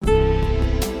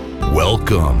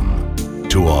Welcome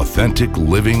to Authentic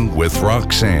Living with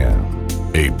Roxanne,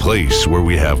 a place where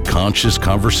we have conscious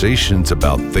conversations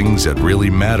about things that really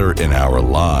matter in our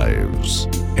lives.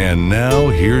 And now,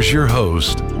 here's your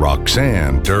host,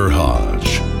 Roxanne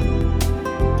Derhaj.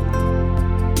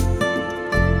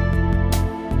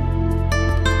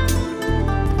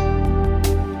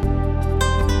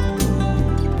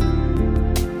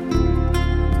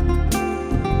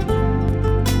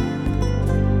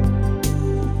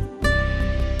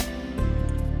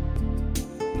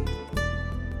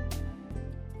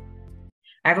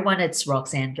 Everyone, it's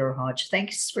Roxanne Derhaj.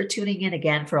 Thanks for tuning in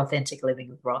again for Authentic Living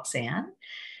with Roxanne.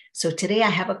 So today I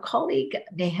have a colleague,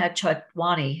 Neha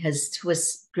Chatwani, who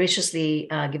has graciously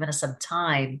given us some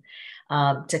time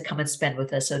to come and spend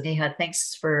with us. So Neha,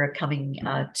 thanks for coming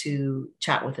to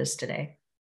chat with us today.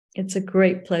 It's a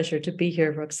great pleasure to be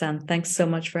here, Roxanne. Thanks so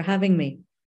much for having me.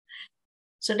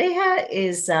 So Neha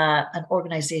is an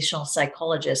organizational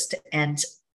psychologist, and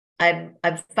I'm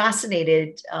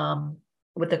fascinated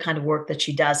with the kind of work that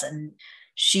she does. And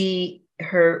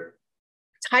her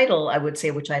title, I would say,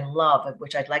 which I love,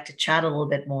 which I'd like to chat a little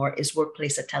bit more, is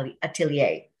Workplace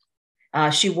Atelier.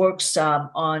 She works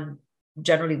on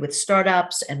generally with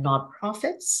startups and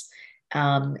nonprofits.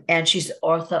 And she's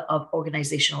author of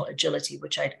Organizational Agility,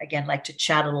 which I'd again like to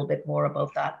chat a little bit more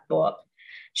about that book.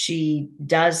 She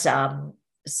does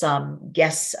some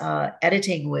guest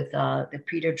editing with the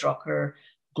Peter Drucker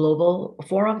Global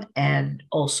Forum and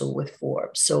also with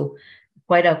Forbes. So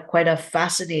quite a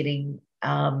fascinating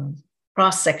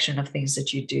cross section of things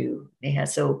that you do, Neha.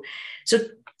 So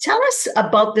tell us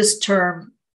about this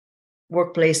term,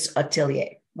 workplace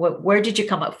atelier. Where did you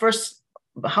come up? First,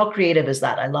 how creative is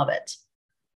that? I love it.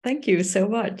 Thank you so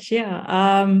much.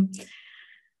 Yeah.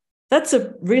 That's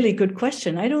a really good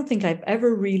question. I don't think I've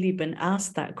ever really been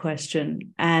asked that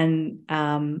question. And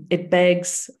it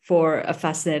begs for a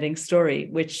fascinating story,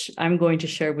 which I'm going to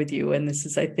share with you. And this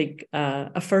is, I think,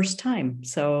 a first time.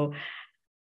 So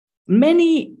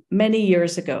many, many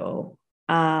years ago,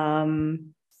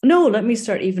 let me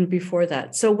start even before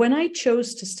that. So when I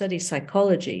chose to study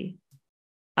psychology,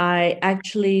 I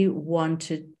actually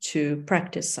wanted to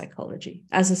practice psychology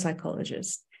as a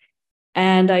psychologist.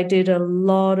 And I did a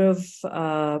lot of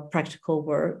practical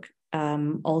work,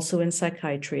 also in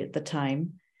psychiatry at the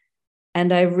time.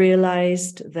 And I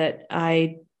realized that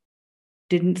I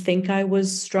didn't think I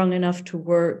was strong enough to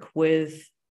work with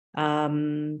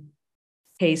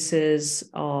cases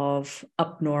of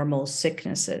abnormal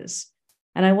sicknesses.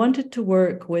 And I wanted to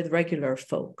work with regular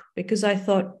folk because I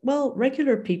thought, well,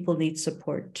 regular people need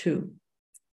support too.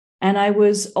 And I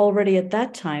was already at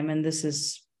that time, and this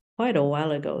is quite a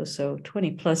while ago, so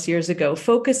 20 plus years ago,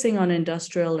 focusing on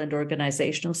industrial and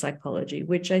organizational psychology,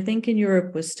 which I think in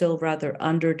Europe was still rather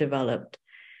underdeveloped.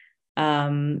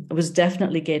 It was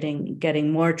definitely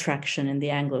getting more traction in the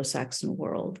Anglo-Saxon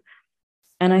world.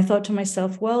 And I thought to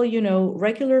myself, well,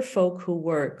 regular folk who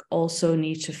work also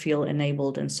need to feel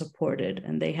enabled and supported,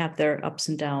 and they have their ups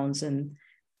and downs, and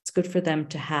it's good for them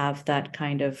to have that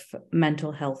kind of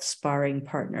mental health sparring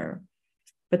partner.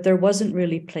 But there wasn't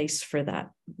really place for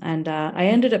that. And I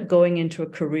ended up going into a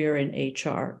career in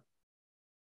HR.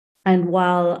 And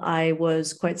while I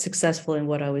was quite successful in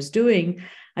what I was doing,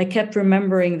 I kept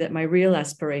remembering that my real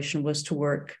aspiration was to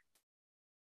work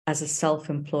as a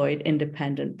self-employed,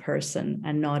 independent person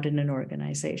and not in an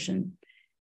organization.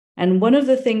 And one of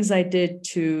the things I did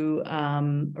to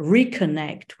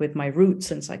reconnect with my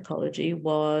roots in psychology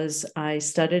was I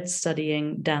started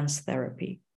studying dance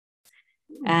therapy.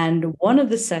 And one of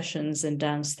the sessions in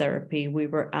dance therapy, we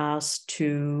were asked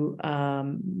to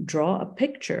draw a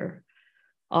picture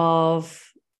of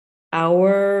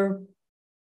our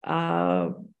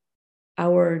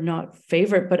not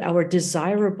favorite, but our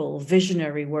desirable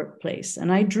visionary workplace.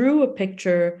 And I drew a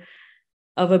picture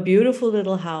of a beautiful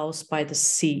little house by the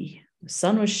sea. The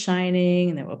sun was shining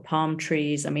and there were palm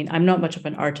trees. I mean, I'm not much of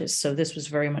an artist, so this was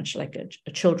very much like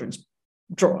a children's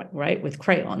drawing, right? With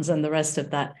crayons and the rest of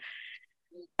that.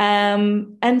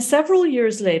 And several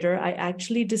years later, I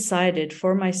actually decided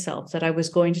for myself that I was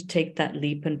going to take that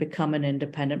leap and become an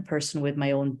independent person with my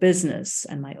own business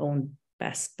and my own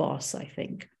best boss, I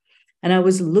think. And I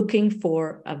was looking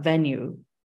for a venue.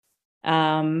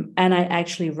 And I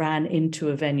actually ran into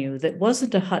a venue that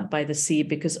wasn't a hut by the sea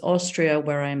because Austria,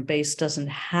 where I'm based, doesn't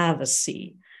have a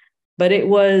sea. But it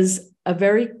was a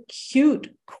very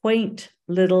cute, quaint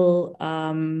little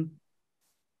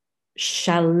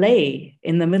chalet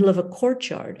in the middle of a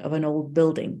courtyard of an old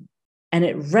building. And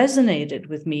it resonated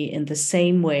with me in the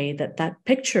same way that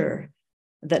picture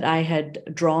that I had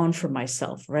drawn for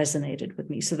myself resonated with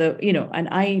me. So that, and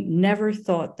I never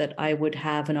thought that I would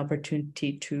have an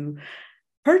opportunity to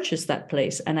purchase that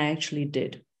place. And I actually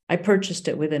did. I purchased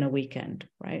it within a weekend,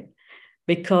 right?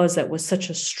 Because that was such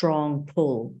a strong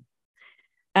pull.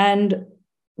 And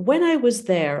when I was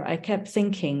there, I kept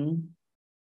thinking,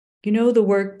 the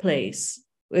workplace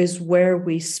is where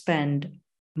we spend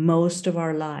most of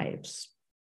our lives,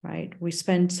 right? We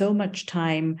spend so much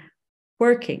time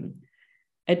working.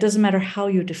 It doesn't matter how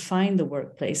you define the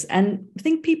workplace. And I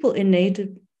think people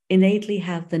innately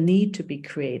have the need to be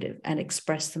creative and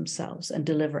express themselves and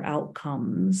deliver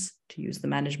outcomes, to use the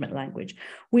management language.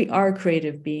 We are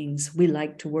creative beings. We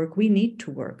like to work. We need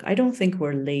to work. I don't think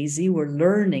we're lazy. We're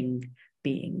learning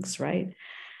beings, right?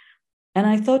 And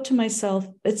I thought to myself,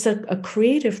 it's a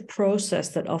creative process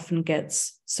that often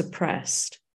gets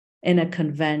suppressed in a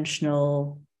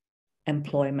conventional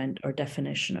employment or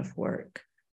definition of work.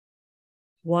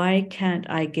 Why can't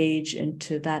I gauge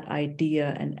into that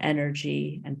idea and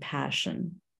energy and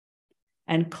passion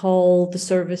and call the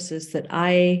services that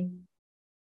I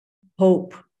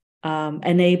hope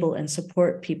enable and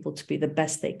support people to be the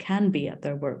best they can be at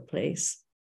their workplace,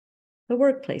 the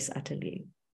workplace atelier,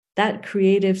 that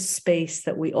creative space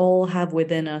that we all have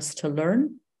within us to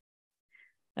learn,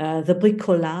 the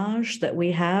bricolage that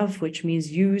we have, which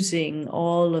means using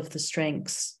all of the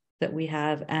strengths that we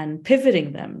have and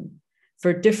pivoting them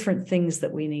for different things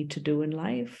that we need to do in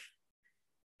life.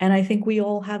 And I think we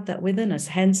all have that within us.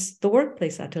 Hence, the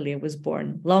workplace atelier was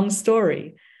born. Long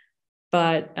story,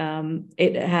 but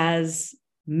it has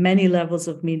many levels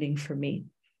of meaning for me.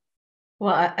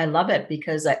 Well, I love it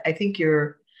because I think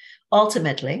you're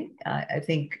ultimately, I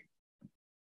think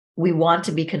we want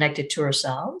to be connected to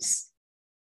ourselves,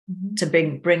 to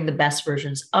bring the best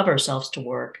versions of ourselves to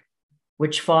work,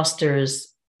 which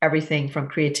fosters everything from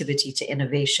creativity to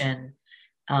innovation,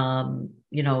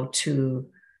 to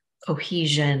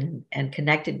cohesion and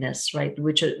connectedness, right?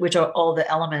 Which are all the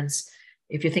elements.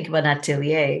 If you think about an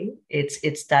atelier,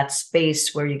 it's that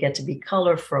space where you get to be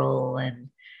colorful and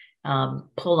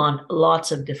pull on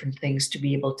lots of different things to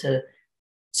be able to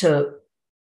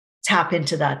tap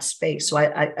into that space. So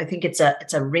I think it's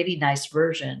a really nice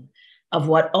version of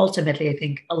what ultimately I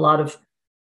think a lot of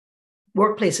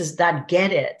workplaces that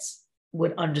get it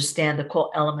would understand the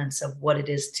core elements of what it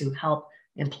is to help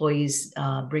employees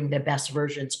bring their best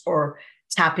versions or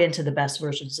tap into the best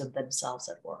versions of themselves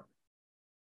at work.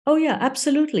 Oh, yeah,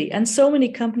 absolutely. And so many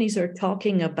companies are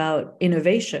talking about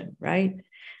innovation, right?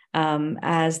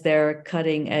 As their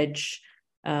cutting edge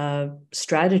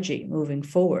strategy moving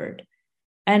forward.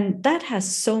 And that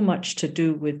has so much to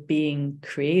do with being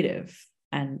creative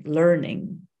and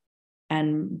learning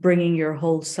and bringing your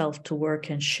whole self to work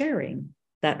and sharing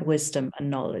that wisdom and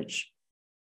knowledge.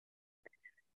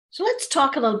 So let's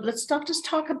talk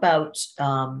about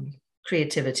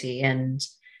creativity. And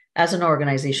as an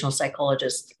organizational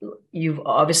psychologist,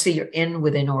 you're in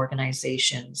within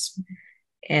organizations.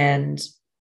 And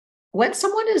when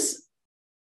someone is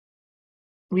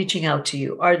reaching out to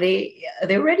you, are they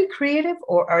already creative,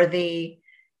 or are they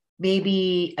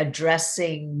maybe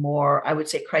addressing more, I would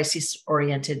say,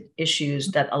 crisis-oriented issues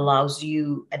that allows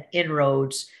you an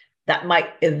inroads that might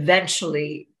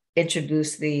eventually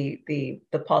introduce the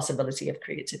possibility of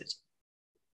creativity?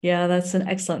 Yeah, that's an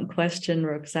excellent question,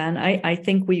 Roxanne. I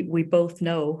think we both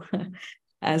know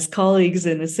as colleagues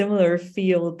in a similar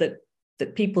field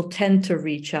that people tend to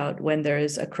reach out when there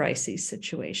is a crisis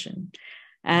situation.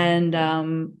 And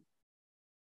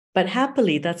but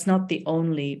happily, that's not the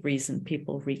only reason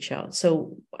people reach out.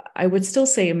 So I would still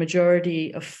say a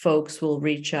majority of folks will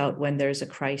reach out when there's a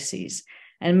crisis.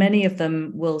 And many of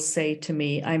them will say to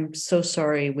me, I'm so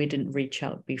sorry we didn't reach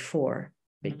out before,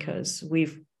 because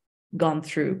we've gone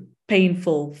through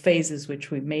painful phases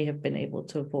which we may have been able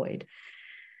to avoid.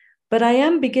 But I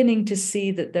am beginning to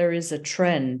see that there is a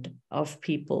trend of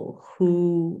people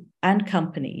and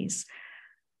companies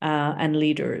and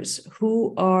leaders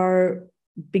who are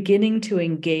beginning to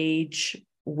engage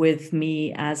with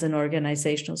me as an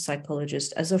organizational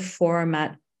psychologist as a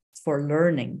format for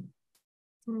learning.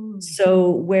 So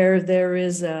where there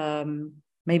is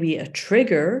maybe a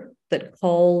trigger that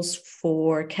calls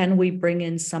for, can we bring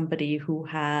in somebody who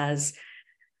has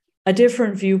a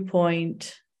different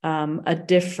viewpoint, a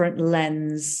different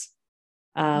lens,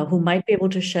 who might be able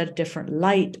to shed a different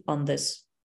light on this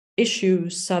issue,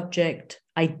 subject,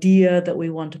 idea that we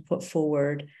want to put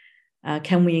forward?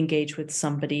 Can we engage with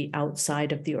somebody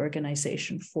outside of the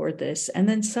organization for this? And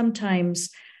then sometimes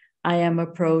I am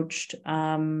approached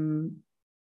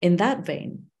in that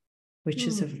vein. which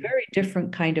is a very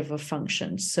different kind of a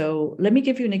function. So let me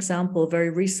give you an example.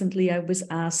 Very recently, I was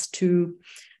asked to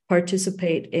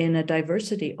participate in a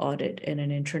diversity audit in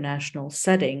an international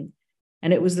setting.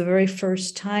 And it was the very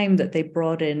first time that they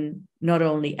brought in not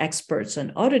only experts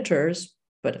and auditors,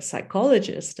 but a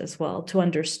psychologist as well, to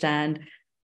understand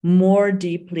more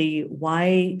deeply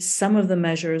why some of the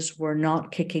measures were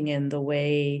not kicking in the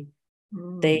way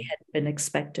they had been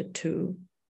expected to.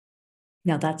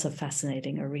 Now, that's a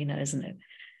fascinating arena, isn't it?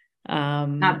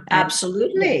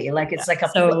 Absolutely. It's like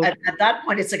at that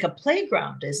point, it's like a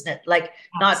playground, isn't it? Like,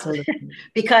 not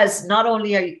because not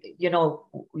only are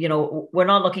we're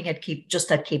not looking at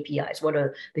just at KPIs. What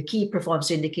are the key performance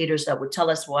indicators that would tell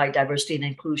us why diversity and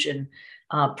inclusion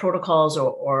protocols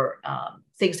or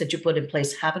things that you put in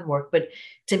place haven't worked? But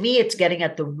to me, it's getting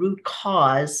at the root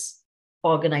cause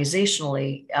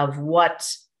organizationally of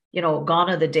what, gone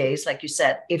are the days, like you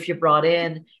said, if you're brought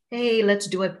in, hey, let's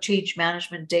do a change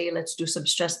management day, let's do some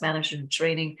stress management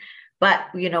training. But,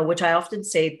 which I often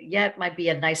say, yeah, it might be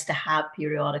a nice to have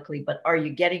periodically, but are you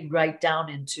getting right down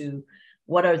into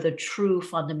what are the true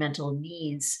fundamental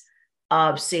needs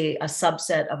of, say, a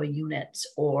subset of a unit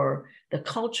or the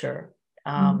culture?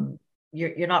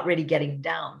 You're not really getting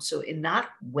down. So in that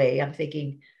way, I'm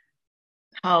thinking,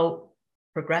 how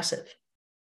progressive.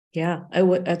 Yeah,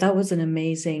 that was an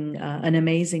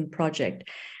amazing project.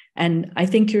 And I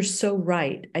think you're so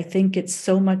right. I think it's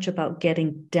so much about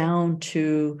getting down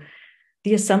to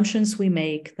the assumptions we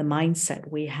make, the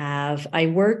mindset we have. I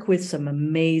work with some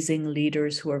amazing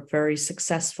leaders who are very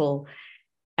successful,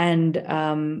 and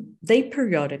they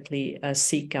periodically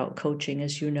seek out coaching,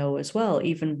 as you know, as well,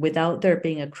 even without there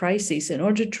being a crisis, in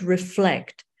order to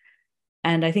reflect.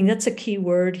 And I think that's a key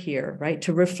word here, right?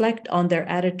 To reflect on their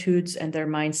attitudes and their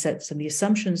mindsets and the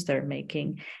assumptions they're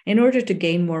making in order to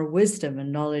gain more wisdom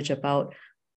and knowledge about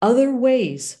other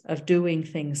ways of doing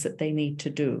things that they need to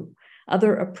do,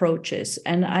 other approaches.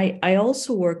 And I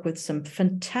also work with some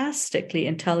fantastically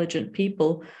intelligent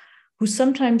people who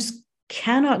sometimes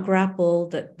cannot grapple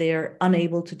that they're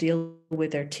unable to deal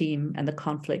with their team and the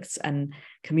conflicts and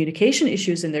communication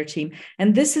issues in their team.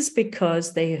 And this is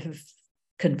because they have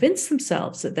convince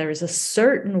themselves that there is a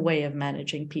certain way of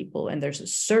managing people and there's a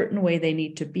certain way they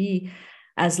need to be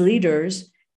as leaders,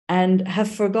 and have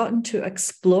forgotten to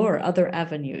explore other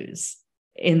avenues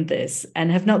in this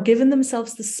and have not given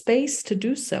themselves the space to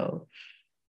do so.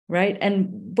 Right.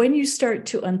 And when you start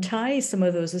to untie some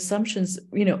of those assumptions,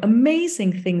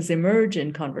 amazing things emerge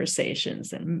in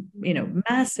conversations and,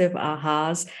 massive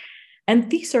ahas. And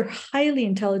these are highly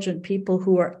intelligent people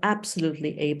who are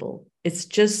absolutely able. It's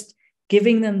just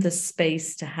giving them the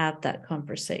space to have that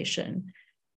conversation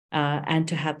and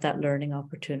to have that learning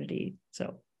opportunity.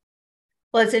 So,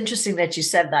 well, it's interesting that you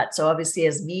said that. So obviously,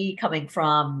 as me coming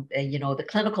from, the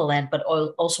clinical end, but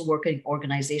also working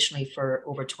organizationally for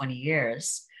over 20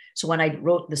 years. So when I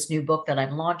wrote this new book that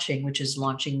I'm launching, which is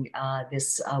launching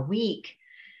this week,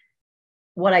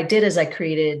 what I did is I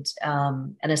created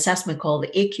an assessment called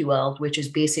the AQL, which is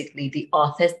basically the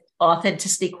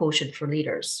authenticity quotient for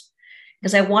leaders.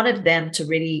 Because I wanted them to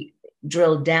really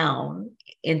drill down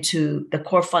into the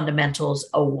core fundamentals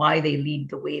of why they lead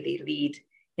the way they lead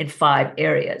in 5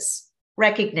 areas: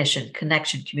 recognition,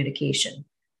 connection, communication,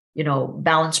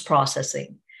 balance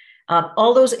processing,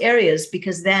 all those areas,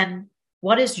 because then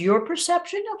what is your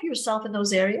perception of yourself in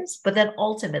those areas? But then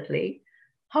ultimately,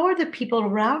 how are the people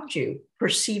around you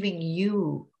perceiving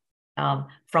you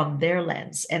from their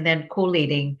lens? And then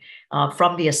collating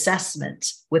from the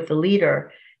assessment with the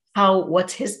leader,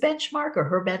 what's his benchmark or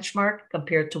her benchmark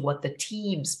compared to what the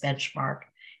team's benchmark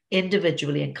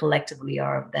individually and collectively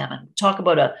are of them. And talk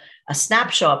about a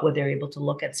snapshot where they're able to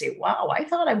look and say, wow, I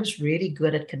thought I was really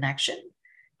good at connection,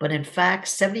 but in fact,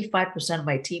 75% of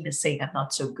my team is saying I'm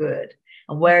not so good.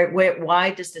 And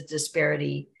why does the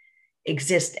disparity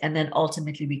exist? And then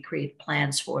ultimately we create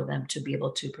plans for them to be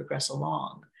able to progress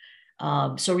along.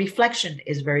 So reflection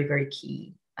is very, very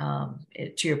key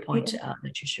to your point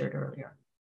that you shared earlier.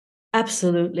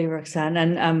 Absolutely, Roxanne.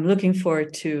 And I'm looking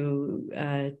forward to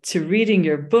reading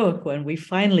your book when we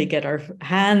finally get our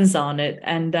hands on it.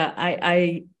 And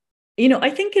I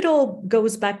think it all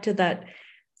goes back to that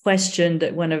question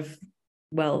that one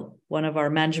of our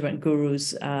management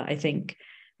gurus, I think,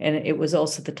 and it was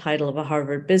also the title of a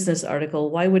Harvard Business article,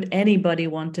 why would anybody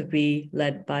want to be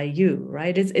led by you,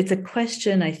 right? It's a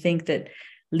question I think that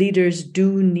leaders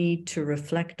do need to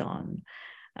reflect on,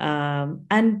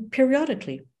 and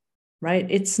periodically. Right?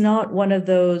 It's not one of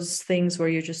those things where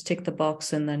you just tick the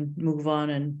box and then move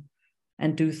on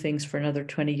and do things for another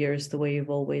 20 years the way you've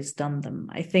always done them.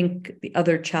 I think the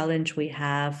other challenge we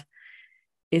have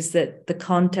is that the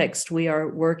context we are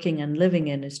working and living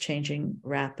in is changing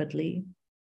rapidly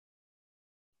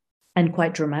and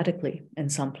quite dramatically in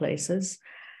some places,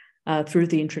 through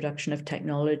the introduction of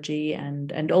technology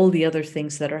and all the other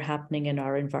things that are happening in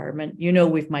our environment. You know,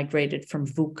 we've migrated from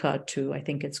VUCA to, I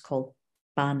think it's called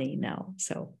BANI now.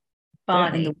 So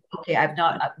BANI. Okay, I've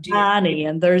not. BANI,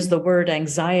 and there's the word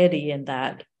anxiety in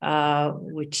that,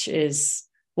 which is,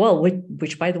 well,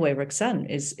 which by the way, Roxanne,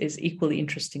 is equally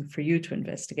interesting for you to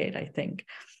investigate, I think.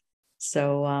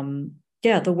 So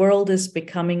yeah, the world is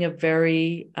becoming a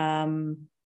very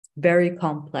very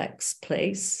complex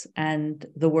place, and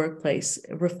the workplace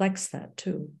reflects that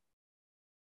too.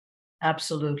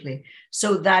 Absolutely.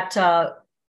 So that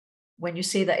when you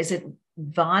say that, is it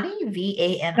Vani?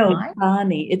 VANI? No,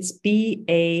 Bani. It's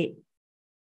BANI.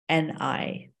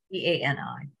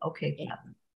 BANI. Okay. Yeah.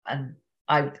 And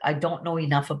I don't know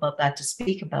enough about that to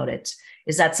speak about it.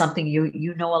 Is that something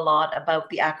you know a lot about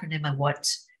the acronym and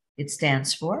what it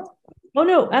stands for? Oh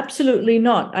no, absolutely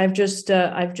not. I've just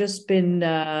been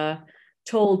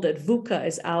told that VUCA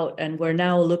is out, and we're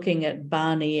now looking at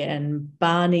BANI, and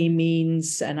BANI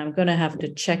means, and I'm going to have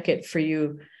to check it for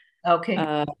you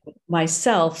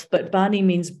myself, but BANI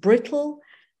means brittle,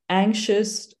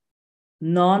 anxious,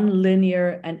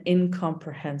 non-linear, and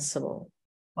incomprehensible.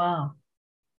 Wow.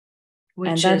 Which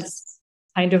and that's is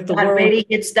kind of the that world. it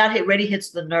really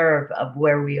hits the nerve of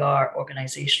where we are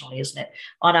organizationally, isn't it?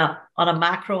 On a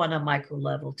macro and a micro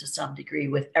level to some degree,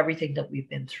 with everything that we've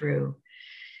been through.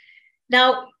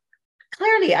 Now,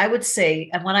 clearly, I would say,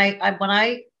 and when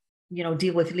I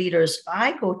deal with leaders,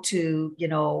 I go to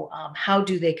how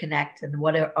do they connect, and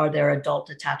what are their adult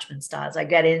attachment styles.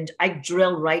 I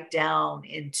drill right down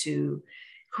into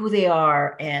who they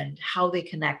are and how they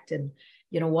connect, and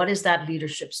what is that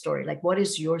leadership story like? What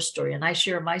is your story? And I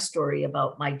share my story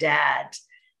about my dad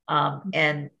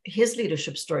and his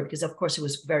leadership story, because of course it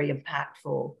was very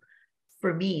impactful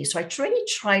for me. So I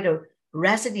try to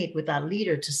resonate with that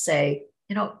leader to say,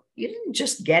 you didn't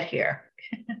just get here.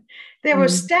 There were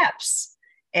steps.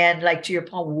 And like, to your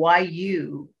point, why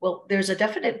you? Well, there's a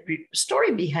definite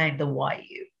story behind the why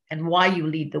you and why you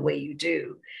lead the way you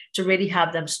do, to really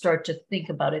have them start to think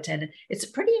about it. And it's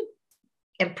pretty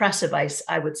impressive,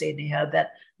 I would say, Neha,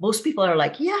 that most people are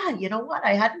like, yeah, you know what?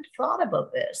 I hadn't thought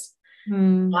about this.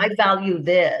 I value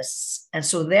this. And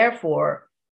so therefore,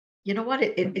 you know what?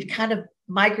 It kind of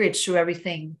migrates through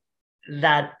everything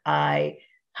that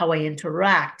how I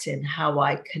interact and how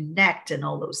I connect and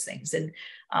all those things. And,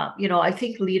 I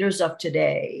think leaders of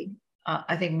today,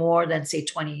 I think more than say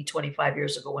 20, 25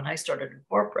 years ago when I started in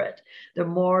corporate, they're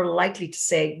more likely to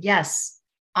say, yes,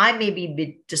 I may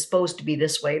be disposed to be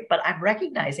this way, but I'm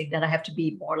recognizing that I have to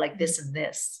be more like this and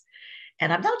this.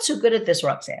 And I'm not so good at this,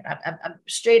 Roxanne. I'm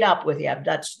straight up with you.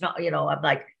 That's not, I'm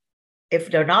like,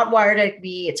 if they're not wired like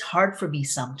me, it's hard for me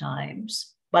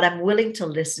sometimes, but I'm willing to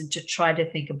listen, to try to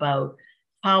think about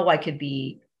how I could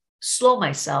slow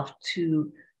myself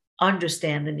to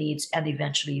understand the needs and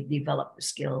eventually develop the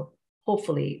skill,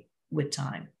 hopefully with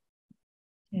time.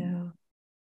 Yeah.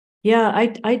 Yeah,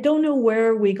 I don't know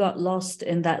where we got lost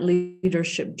in that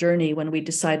leadership journey when we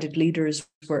decided leaders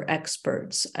were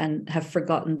experts, and have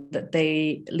forgotten that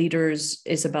leaders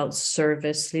is about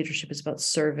service. Leadership is about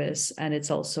service, and it's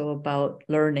also about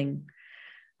learning,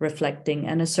 reflecting,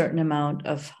 and a certain amount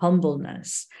of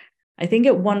humbleness. I think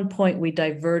at one point we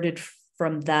diverted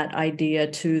from that idea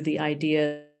to the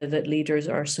idea that leaders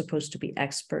are supposed to be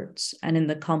experts. And in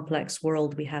the complex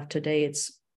world we have today,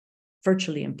 it's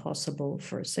virtually impossible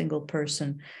for a single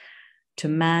person to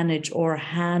manage or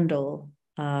handle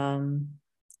the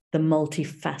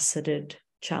multifaceted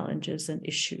challenges and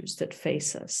issues that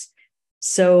face us.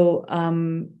 So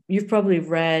you've probably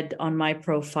read on my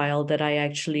profile that I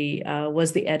actually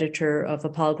was the editor of a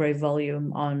Palgrave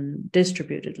volume on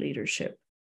distributed leadership.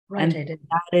 Right, and I did.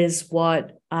 That is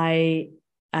what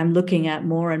I'm looking at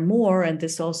more and more. And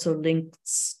this also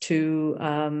links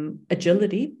to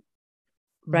agility,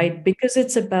 right? Because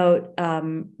it's about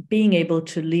being able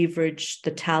to leverage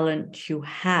the talent you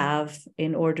have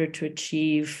in order to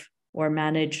achieve or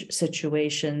manage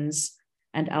situations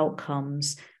and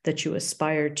outcomes that you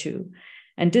aspire to.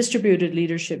 And distributed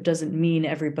leadership doesn't mean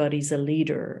everybody's a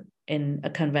leader in a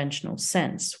conventional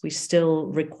sense. We still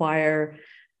require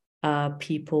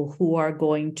people who are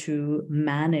going to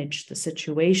manage the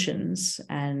situations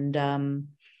and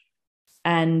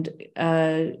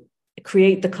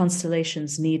create the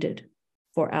constellations needed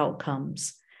for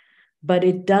outcomes. But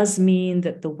it does mean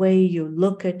that the way you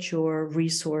look at your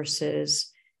resources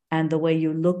and the way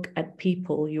you look at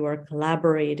people you are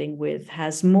collaborating with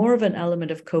has more of an element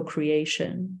of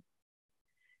co-creation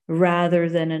rather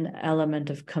than an element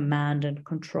of command and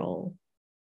control,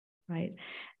 right?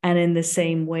 And in the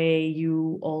same way,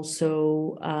 you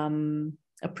also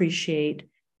appreciate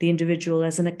the individual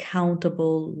as an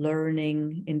accountable,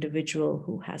 learning individual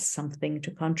who has something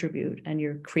to contribute, and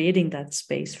you're creating that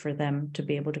space for them to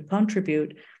be able to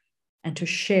contribute and to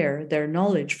share their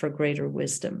knowledge for greater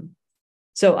wisdom.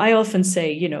 So I often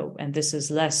say, and this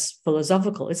is less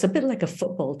philosophical, it's a bit like a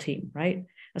football team, right?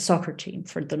 A soccer team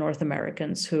for the North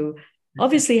Americans, who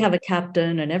obviously have a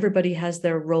captain and everybody has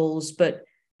their roles, but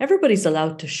everybody's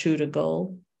allowed to shoot a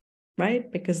goal,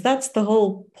 right? Because that's the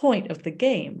whole point of the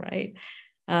game, right?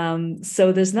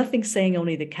 So there's nothing saying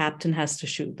only the captain has to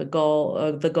shoot the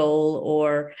goal,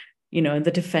 or and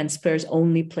the defense players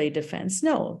only play defense.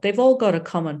 No, they've all got a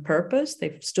common purpose.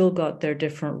 They've still got their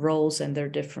different roles and their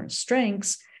different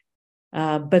strengths,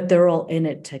 but they're all in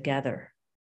it together.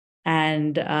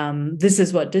 And this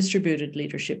is what distributed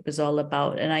leadership is all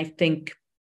about. And I think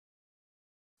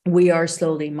we are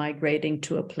slowly migrating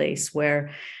to a place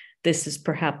where this is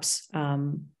perhaps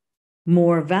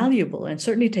more valuable, and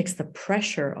certainly takes the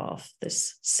pressure off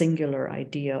this singular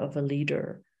idea of a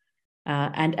leader,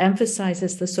 and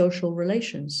emphasizes the social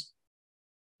relations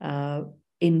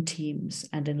in teams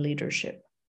and in leadership,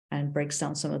 and breaks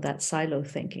down some of that silo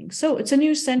thinking. So it's a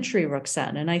new century,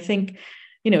 Roxanne, and I think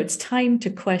it's time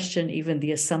to question even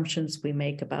the assumptions we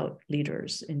make about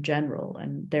leaders in general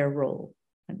and their role.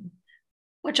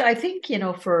 Which I think,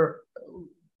 for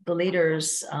the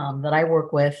leaders that I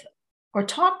work with or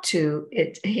talk to,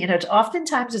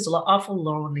 oftentimes it's awful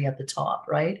lonely at the top,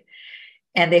 right?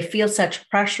 And they feel such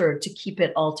pressure to keep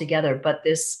it all together. But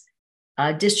this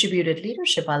distributed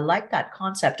leadership, I like that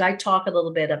concept. I talk a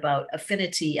little bit about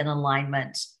affinity and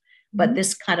alignment, but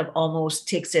this kind of almost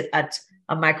takes it at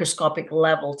a microscopic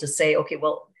level to say, okay,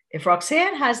 well, if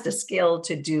Roxanne has the skill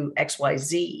to do X, Y,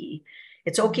 Z,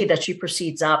 it's okay that she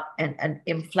proceeds up and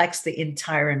inflects the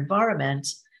entire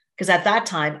environment. Because at that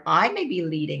time, I may be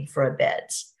leading for a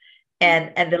bit,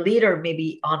 and the leader may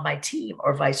be on my team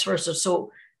or vice versa.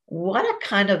 So what a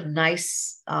kind of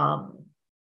nice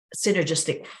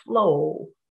synergistic flow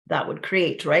that would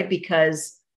create, right?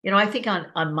 Because, I think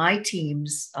on my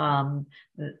teams,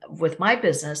 with my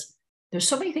business, there's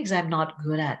so many things I'm not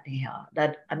good at, Neha,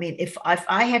 that, if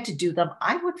I had to do them,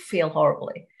 I would fail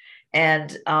horribly.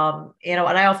 And, and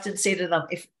I often say to them,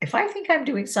 if I think I'm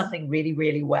doing something really,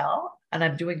 really well and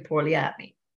I'm doing poorly at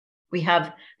me, we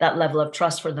have that level of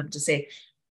trust for them to say,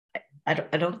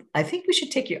 I think we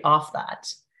should take you off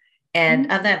that. And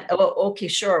then, okay,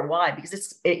 sure. Why?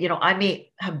 Because I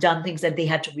may have done things that they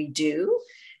had to redo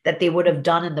that they would have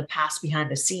done in the past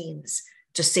behind the scenes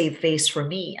to save face for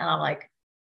me. And I'm like,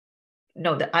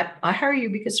 no, that I hire you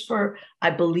because I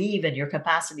believe in your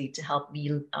capacity to help me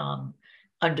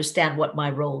understand what my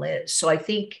role is. So I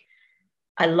think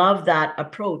I love that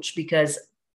approach, because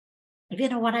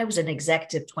when I was an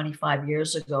executive 25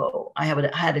 years ago, I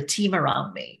had a team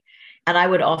around me, and I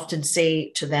would often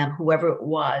say to them, whoever it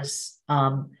was,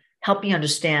 help me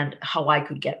understand how I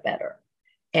could get better.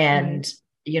 And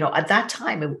at that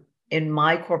time in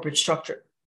my corporate structure,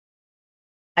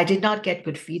 I did not get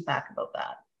good feedback about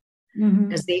that,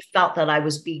 because they felt that I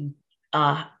was being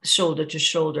shoulder to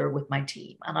shoulder with my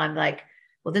team. And I'm like,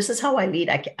 well, this is how I lead.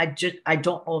 I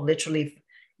don't know literally,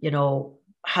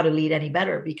 how to lead any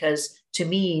better, because to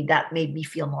me, that made me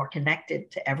feel more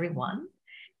connected to everyone.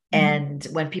 And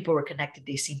when people were connected,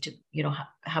 they seemed to,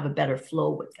 have a better flow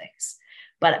with things.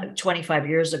 But 25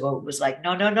 years ago, it was like,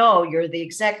 no, you're the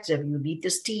executive. You lead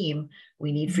this team.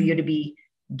 We need for you to be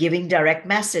giving direct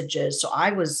messages. So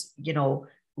I was,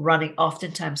 running,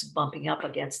 oftentimes bumping up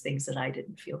against things that I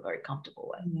didn't feel very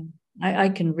comfortable with. I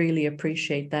can really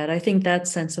appreciate that. I think that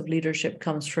sense of leadership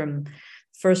comes from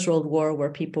First World War, where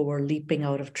people were leaping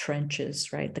out of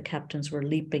trenches, right? The captains were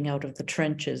leaping out of the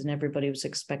trenches and everybody was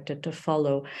expected to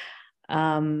follow.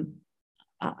 I'm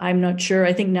not sure.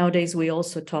 I think nowadays we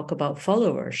also talk about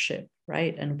followership,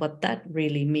 right? And what that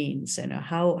really means.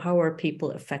 How are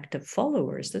people effective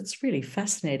followers? That's really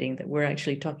fascinating that we're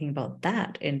actually talking about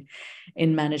that in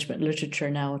management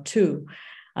literature now too.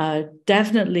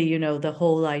 Definitely, the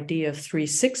whole idea of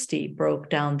 360 broke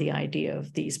down the idea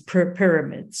of these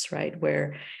pyramids, right?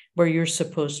 Where you're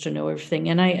supposed to know everything.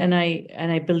 And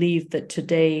I believe that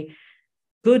today,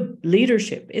 good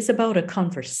leadership is about a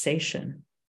conversation.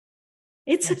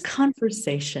 It's a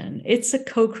conversation. It's a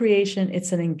co-creation.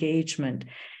 It's an engagement.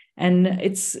 And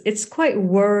it's quite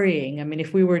worrying.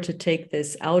 If we were to take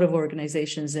this out of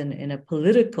organizations in a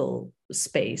political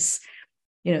space,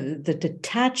 the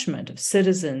detachment of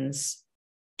citizens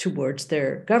towards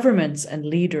their governments and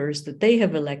leaders that they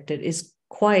have elected is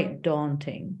quite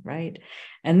daunting, right?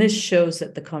 And this shows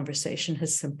that the conversation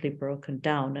has simply broken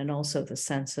down, and also the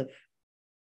sense of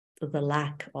the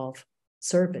lack of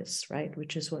service, right?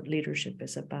 Which is what leadership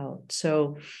is about.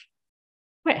 So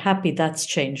quite happy that's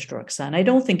changed, Roxanne. I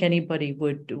don't think anybody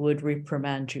would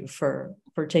reprimand you for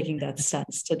taking that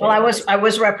stance today. Well, I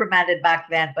was reprimanded back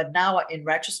then, but now in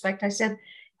retrospect, I said,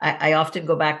 I often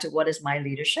go back to what is my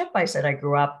leadership. I said I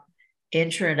grew up in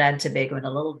Trinidad and Tobago in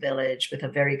a little village with a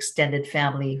very extended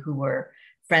family who were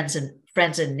friends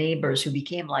and neighbors who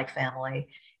became like family.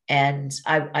 And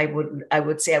I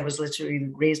would say I was literally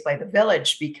raised by the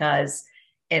village because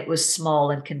it was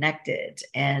small and connected.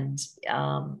 And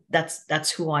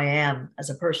that's who I am as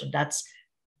a person. That's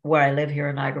where I live here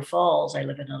in Niagara Falls. I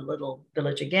live in a little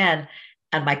village again,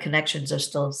 and my connections are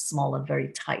still small and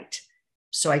very tight.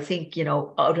 So I think,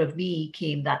 out of me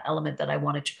came that element that I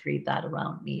wanted to create that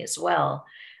around me as well.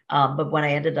 But when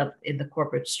I ended up in the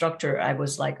corporate structure, I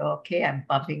was like, okay, I'm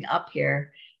bumping up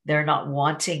here. They're not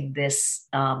wanting this,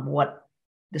 what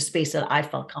the space that I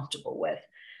felt comfortable with.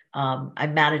 I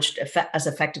managed as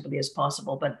effectively as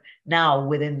possible, but now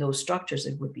within those structures,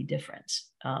 it would be different.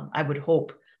 I would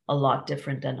hope a lot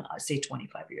different than say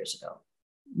 25 years ago.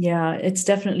 Yeah, it's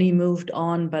definitely moved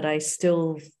on, but I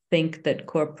still think that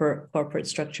corporate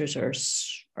structures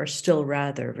are still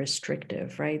rather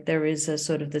restrictive, right? There is a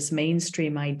sort of this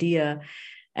mainstream idea,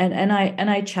 and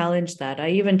I challenge that. I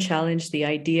even challenge the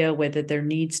idea whether there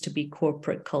needs to be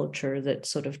corporate culture that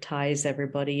sort of ties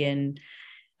everybody in,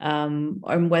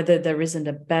 and whether there isn't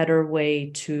a better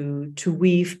way to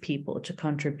weave people to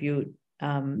contribute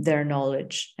their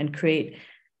knowledge and create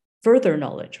further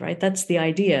knowledge, right? That's the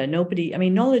idea.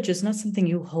 Knowledge is not something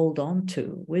you hold on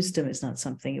to. Wisdom is not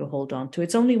something you hold on to.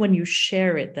 It's only when you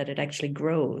share it that it actually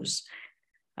grows.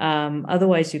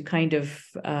 Otherwise, you kind of,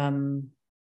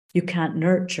 you can't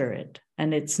nurture it.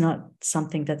 And it's not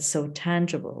something that's so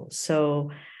tangible.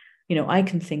 So, I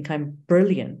can think I'm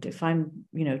brilliant if I'm,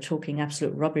 talking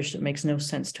absolute rubbish that makes no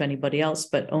sense to anybody else,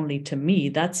 but only to me.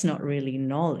 That's not really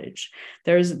knowledge.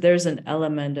 There's an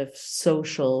element of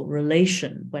social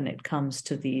relation when it comes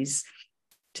to these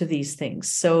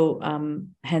things. So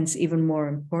hence even more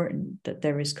important that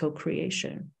there is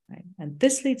co-creation, right? And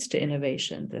this leads to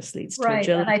innovation. This leads to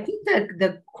agility. And I think that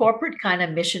the corporate kind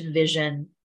of mission vision,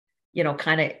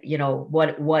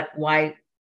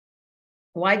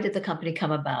 why did the company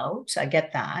come about? I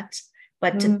get that.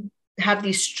 But to have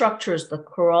these structures, the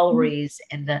corollaries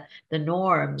and the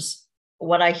norms,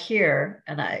 what I hear,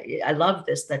 and I love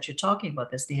this that you're talking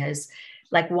about this, Neha, is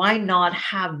like, why not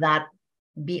have that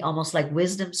be almost like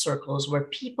wisdom circles where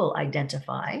people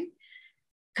identify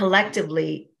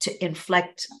collectively to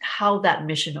inflect how that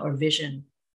mission or vision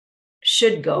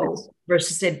should go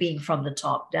versus it being from the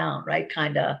top down, right?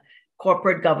 Kind of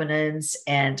corporate governance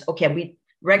and,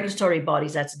 regulatory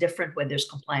bodies, that's different when there's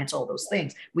compliance, all those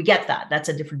things. We get that. That's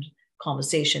a different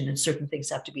conversation, and certain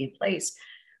things have to be in place.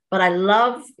 But I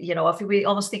love, if we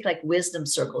almost think like wisdom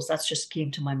circles, that's just came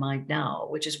to my mind now,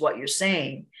 which is what you're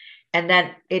saying. And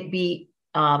then it be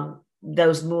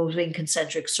those moving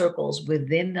concentric circles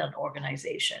within an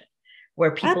organization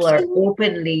where people are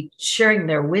openly sharing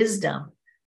their wisdom.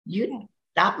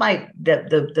 That might,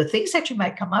 the things that you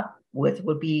might come up with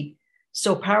would be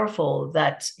so powerful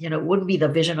that, it wouldn't be the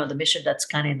vision or the mission that's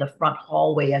kind of in the front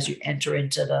hallway as you enter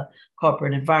into the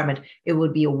corporate environment. It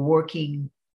would be a working,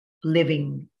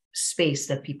 living space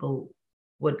that people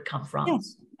would come from.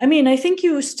 Yes. I think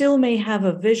you still may have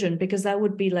a vision, because that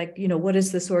would be like, what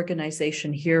is this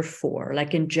organization here for,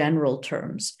 like in general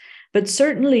terms? But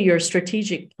certainly your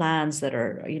strategic plans that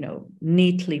are,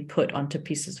 neatly put onto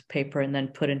pieces of paper and then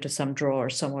put into some drawer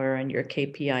somewhere in your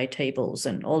KPI tables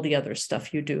and all the other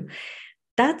stuff you do,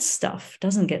 that stuff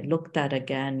doesn't get looked at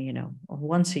again,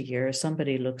 once a year.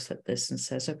 Somebody looks at this and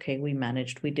says, okay, we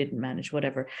managed, we didn't manage,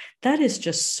 whatever. That is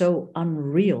just so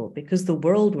unreal, because the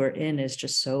world we're in is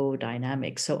just so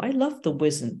dynamic. So I love the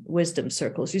wisdom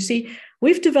circles. You see,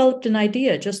 we've developed an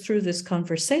idea just through this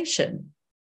conversation.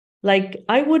 Like,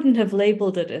 I wouldn't have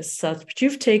labeled it as such, but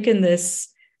you've taken this,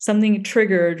 something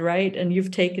triggered, right? And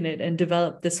you've taken it and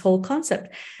developed this whole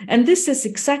concept. And this is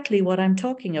exactly what I'm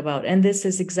talking about. And this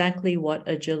is exactly what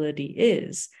agility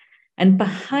is. And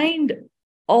behind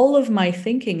all of my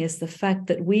thinking is the fact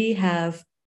that we have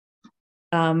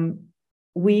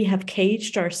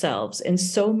caged ourselves in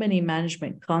so many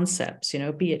management concepts,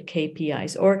 be it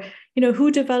KPIs or,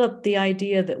 who developed the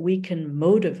idea that we can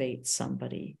motivate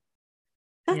somebody.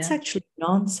 That's actually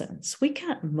nonsense. We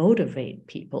can't motivate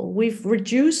people. We've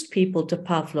reduced people to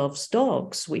Pavlov's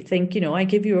dogs. We think, I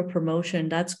give you a promotion,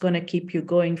 that's going to keep you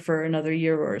going for another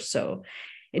year or so.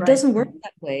 It doesn't work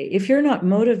that way. If you're not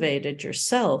motivated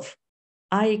yourself,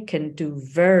 I can do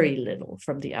very little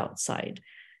from the outside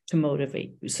to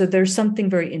motivate you. So there's something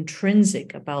very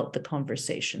intrinsic about the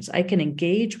conversations. I can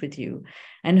engage with you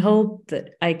and hope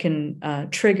that I can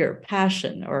trigger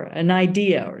passion or an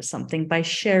idea or something by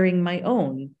sharing my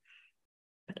own.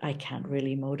 But I can't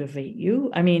really motivate you.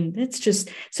 I mean, it's just,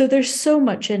 so there's so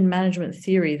much in management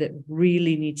theory that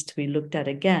really needs to be looked at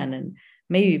again. And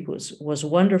maybe was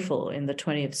wonderful in the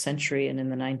 20th century and in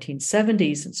the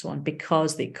 1970s and so on,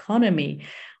 because the economy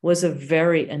was a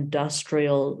very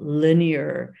industrial,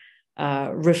 linear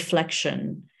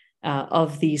reflection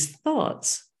of these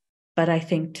thoughts. But I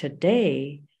think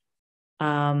today,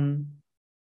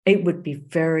 it would be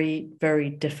very, very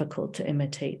difficult to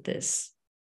imitate this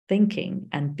thinking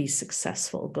and be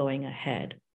successful going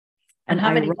ahead. And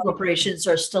how many corporations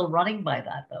are still running by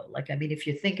that, though? Like, I mean, if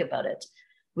you think about it,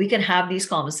 we can have these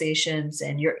conversations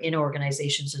and you're in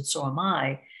organizations and so am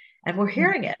I, and we're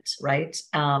hearing it, right?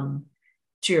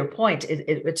 To your point,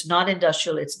 it's not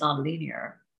industrial, it's not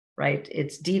linear, right?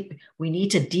 It's deep. We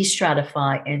need to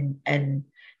de-stratify and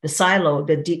the silo,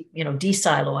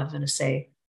 de-silo, I'm going to say,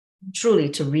 truly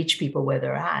to reach people where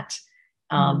they're at.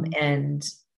 And,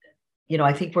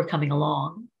 I think we're coming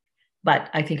along, but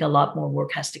I think a lot more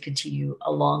work has to continue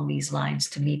along these lines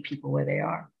to meet people where they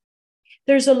are.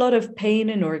 There's a lot of pain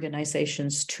in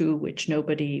organizations too, which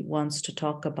nobody wants to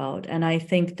talk about. And I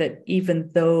think that even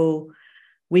though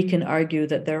we can argue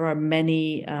that there are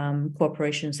many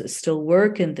corporations that still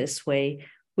work in this way,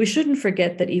 we shouldn't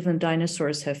forget that even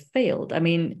dinosaurs have failed. I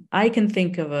mean, I can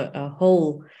think of a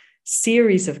whole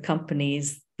series of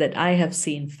companies that I have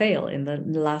seen fail in the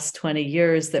last 20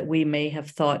 years that we may have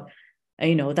thought,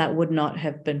 that would not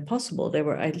have been possible.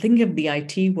 I think of the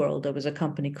IT world, there was a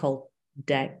company called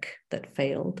DEC that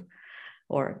failed,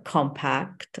 or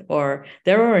Compact, or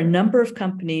there are a number of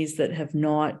companies that have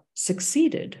not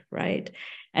succeeded, right?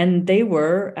 And they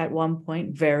were at one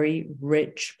point very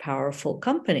rich, powerful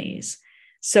companies.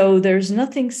 So there's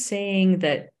nothing saying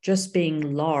that just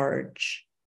being large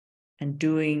and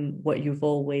doing what you've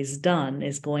always done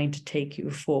is going to take you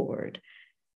forward.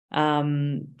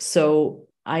 So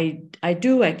I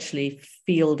do actually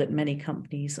feel that many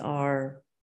companies are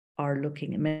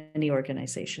looking, many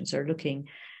organizations are looking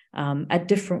at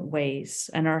different ways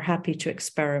and are happy to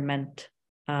experiment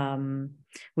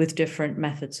with different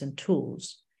methods and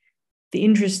tools. The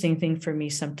interesting thing for me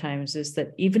sometimes is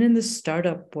that even in the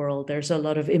startup world, there's a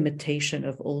lot of imitation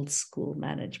of old school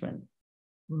management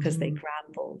because they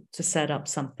grapple to set up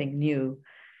something new,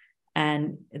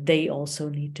 and they also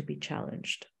need to be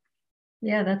challenged.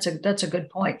 Yeah, that's a good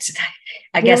point.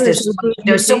 I guess there's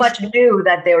so much new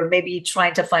that they're maybe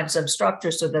trying to find some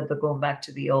structure so that they're going back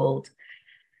to the old.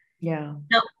 Yeah.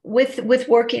 Now, with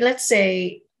working, let's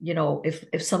say,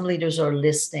 if some leaders are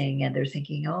listening and they're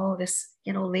thinking, oh, this,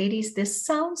 ladies, this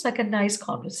sounds like a nice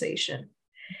conversation.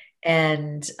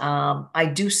 And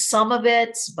I do some of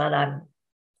it, but I'm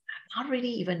not really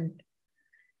even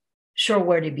sure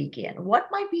where to begin. What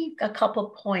might be a couple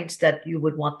of points that you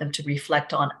would want them to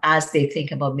reflect on as they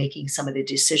think about making some of the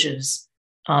decisions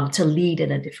to lead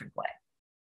in a different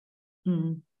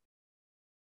way?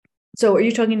 So are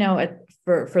you talking now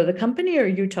for the company, or are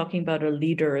you talking about a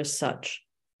leader as such?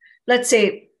 Let's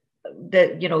say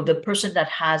that, the person that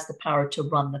has the power to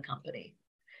run the company.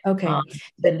 Okay.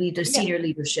 The senior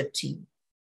leadership team.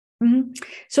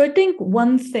 So I think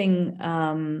one thing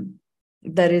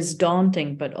that is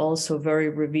daunting, but also very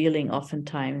revealing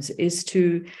oftentimes, is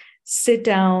to sit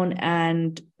down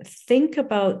and think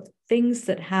about things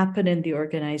that happen in the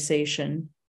organization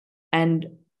and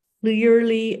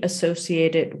clearly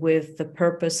associate it with the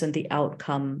purpose and the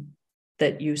outcome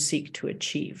that you seek to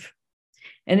achieve.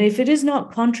 And if it is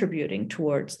not contributing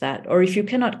towards that, or if you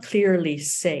cannot clearly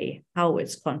say how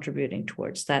it's contributing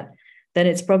towards that, then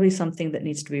it's probably something that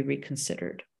needs to be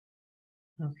reconsidered.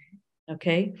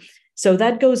 Okay. So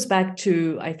that goes back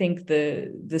to, I think,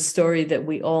 the story that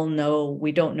we all know.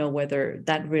 We don't know whether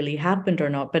that really happened or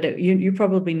not, but you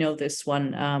probably know this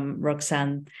one,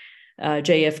 Roxanne,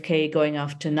 JFK going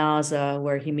off to NASA,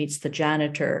 where he meets the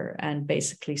janitor and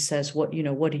basically says, what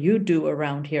do you do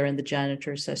around here? And the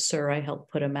janitor says, sir, I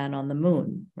helped put a man on the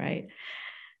moon, right?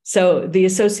 So the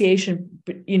association,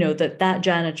 that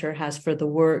janitor has for the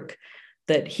work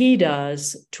that he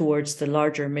does towards the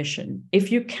larger mission.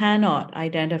 If you cannot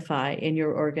identify in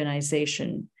your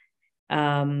organization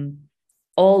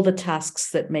all the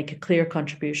tasks that make a clear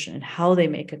contribution and how they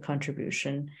make a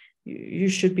contribution, you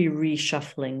should be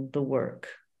reshuffling the work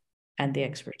and the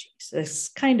expertise. It's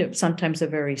kind of sometimes a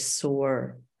very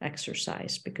sore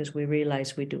exercise because we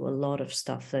realize we do a lot of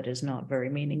stuff that is not very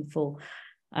meaningful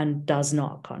and does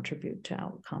not contribute to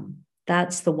outcome.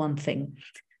 That's the one thing.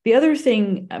 The other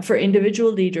thing for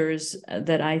individual leaders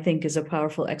that I think is a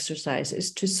powerful exercise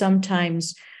is to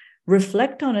sometimes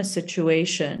reflect on a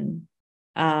situation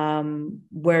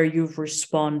where you've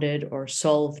responded or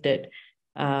solved it,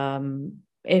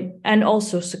 and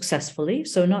also successfully,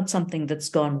 so not something that's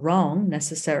gone wrong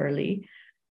necessarily,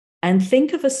 and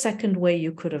think of a second way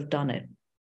you could have done it.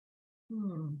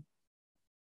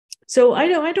 So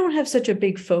I don't have such a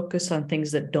big focus on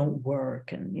things that don't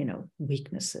work and,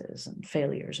 weaknesses and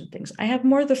failures and things. I have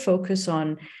more the focus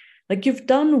on, like, you've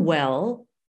done well.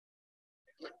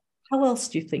 How else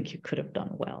do you think you could have done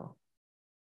well?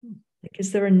 Like,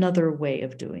 is there another way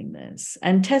of doing this?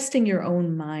 And testing your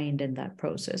own mind in that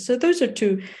process. So those are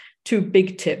two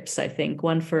big tips, I think,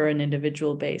 one for an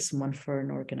individual base and one for an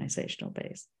organizational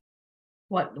base.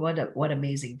 What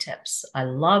amazing tips. I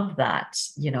love that,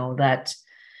 that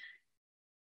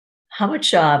how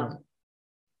much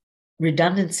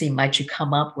redundancy might you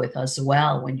come up with as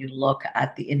well when you look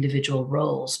at the individual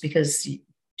roles? Because to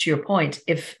your point,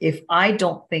 if I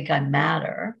don't think I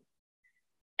matter,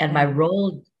 and my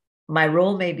role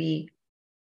may be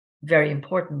very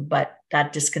important, but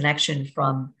that disconnection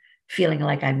from feeling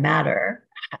like I matter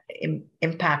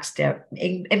impacts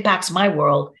my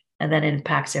world, and then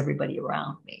impacts everybody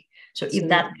around me. So even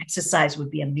that exercise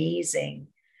would be amazing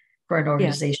for an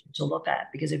organization to look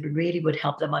at, because it really would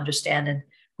help them understand and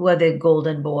who are the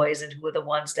golden boys and who are the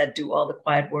ones that do all the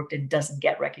quiet work that doesn't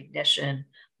get recognition,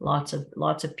 lots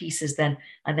of pieces then,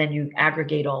 and then you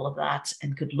aggregate all of that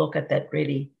and could look at that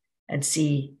really and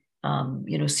see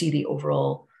the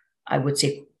overall, I would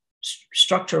say,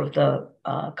 structure of the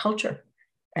culture.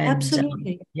 And,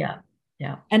 absolutely. Yeah.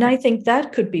 And I think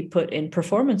that could be put in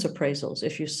performance appraisals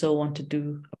if you still want to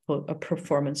do a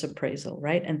performance appraisal,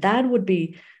 right? And that would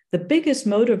be the biggest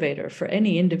motivator for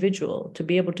any individual to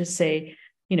be able to say,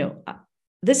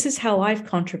 this is how I've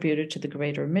contributed to the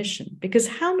greater mission. Because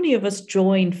how many of us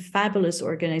join fabulous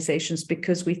organizations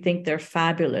because we think they're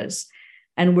fabulous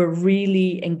and we're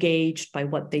really engaged by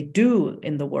what they do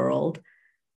in the world,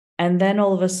 and then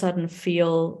all of a sudden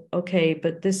feel, okay,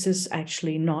 but this is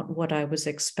actually not what I was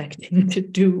expecting to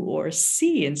do or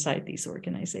see inside these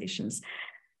organizations.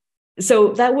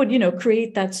 So that would,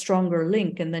 create that stronger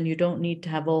link. And then you don't need to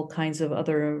have all kinds of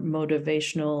other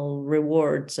motivational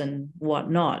rewards and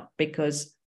whatnot,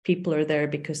 because people are there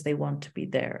because they want to be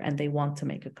there and they want to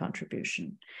make a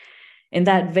contribution. In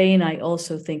that vein, I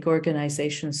also think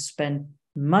organizations spend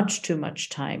much too much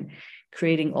time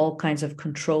creating all kinds of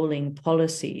controlling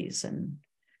policies. And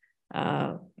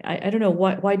I don't know,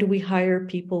 why do we hire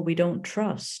people we don't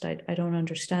trust? I don't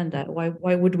understand that. Why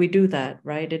would we do that,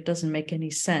 right? It doesn't make any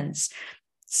sense.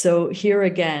 So here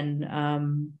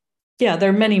again, there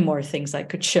are many more things I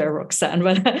could share, Roxanne,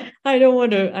 but I don't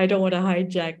want to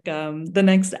hijack the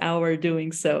next hour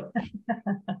doing so.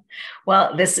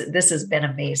 Well, this has been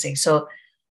amazing. So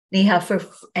Neha, for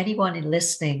anyone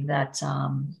listening that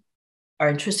are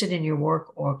interested in your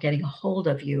work or getting a hold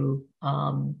of you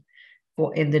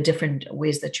in the different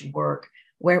ways that you work,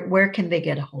 where can they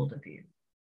get a hold of you?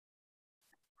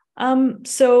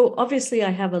 So obviously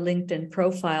I have a LinkedIn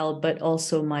profile, but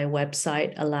also my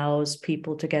website allows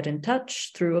people to get in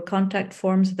touch through a contact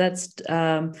form. So that's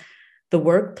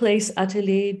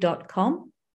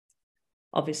theworkplaceatelier.com.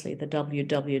 Obviously the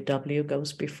www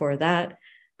goes before that.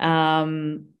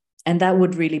 And that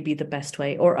would really be the best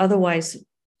way. Or otherwise,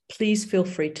 please feel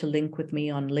free to link with me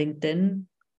on LinkedIn.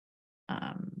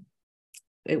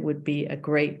 It would be a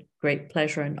great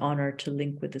pleasure and honor to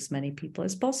link with as many people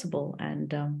as possible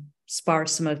and spar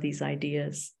some of these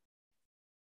ideas.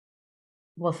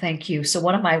 Well, thank you. So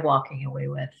what am I walking away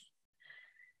with?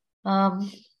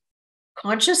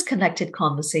 Conscious, connected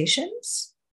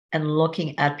conversations and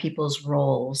looking at people's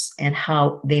roles and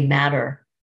how they matter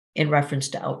in reference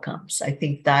to outcomes. I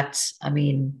think that's,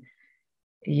 kind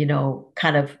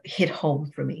of hit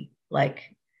home for me.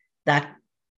 Like, that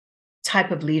type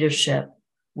of leadership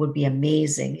would be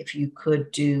amazing if you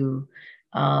could do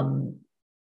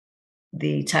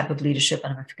the type of leadership,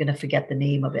 and I'm going to forget the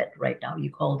name of it right now.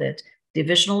 You called it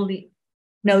divisional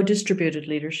distributed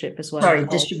leadership as well. Sorry,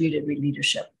 distributed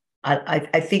leadership.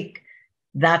 I think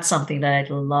that's something that I'd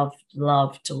love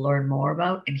to learn more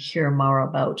about and hear more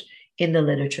about in the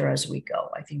literature as we go.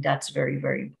 I think that's very,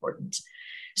 very important.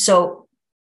 So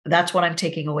that's what I'm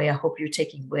taking away. I hope you're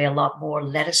taking away a lot more.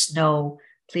 Let us know.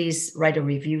 Please write a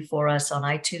review for us on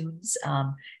iTunes.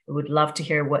 We would love to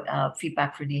hear what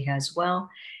feedback for Neha as well.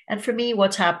 And for me,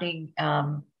 what's happening,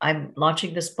 I'm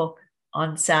launching this book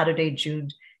on Saturday, June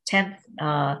 10th.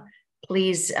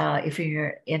 please, if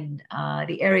you're in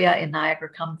the area in Niagara,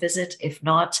 come visit. If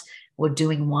not, we're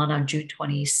doing one on June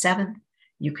 27th.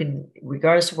 You can,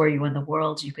 regardless of where you're in the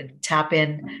world, you can tap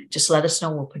in. Just let us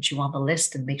know. We'll put you on the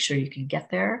list and make sure you can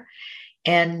get there.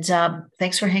 And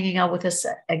thanks for hanging out with us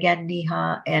again,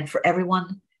 Neha. And for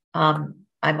everyone, I'm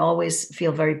always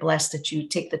feel very blessed that you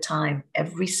take the time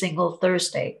every single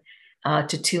Thursday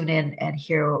to tune in and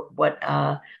hear what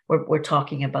we're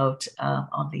talking about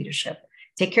on leadership.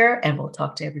 Take care, and we'll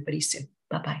talk to everybody soon.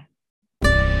 Bye-bye.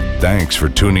 Thanks for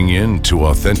tuning in to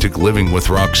Authentic Living with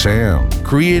Roxanne,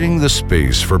 creating the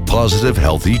space for positive,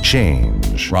 healthy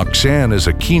change. Roxanne is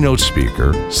a keynote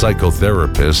speaker,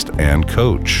 psychotherapist, and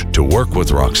coach. To work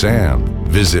with Roxanne,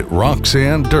 visit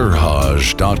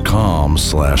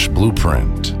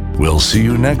roxannederhaj.com/blueprint. We'll see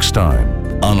you next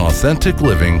time on Authentic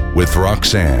Living with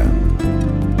Roxanne.